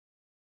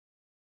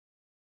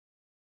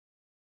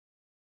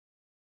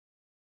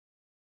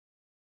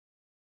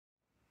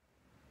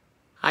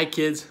Hi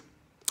kids,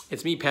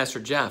 it's me, Pastor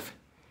Jeff.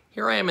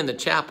 Here I am in the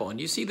chapel, and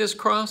do you see this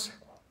cross?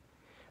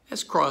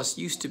 This cross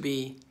used to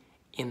be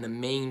in the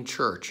main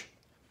church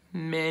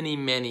many,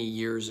 many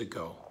years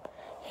ago.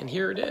 And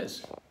here it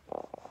is.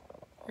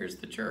 Here's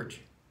the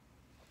church.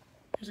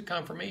 Here's a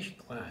confirmation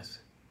class.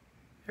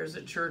 There's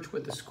the church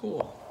with the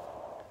school.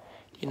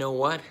 You know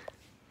what?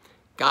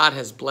 God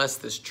has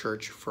blessed this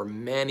church for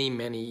many,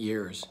 many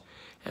years.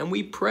 And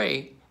we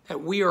pray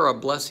that we are a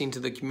blessing to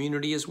the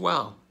community as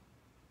well.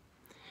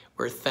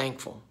 We're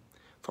thankful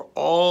for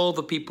all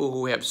the people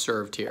who have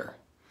served here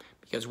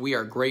because we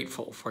are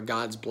grateful for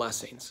God's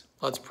blessings.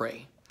 Let's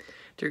pray.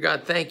 Dear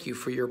God, thank you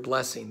for your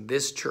blessing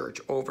this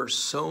church over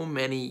so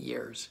many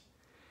years.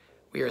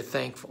 We are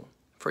thankful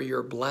for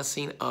your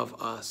blessing of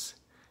us.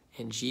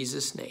 In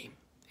Jesus' name,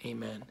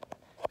 amen.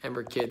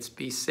 Remember, kids,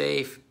 be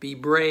safe, be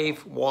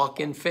brave, walk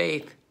in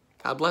faith.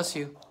 God bless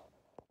you.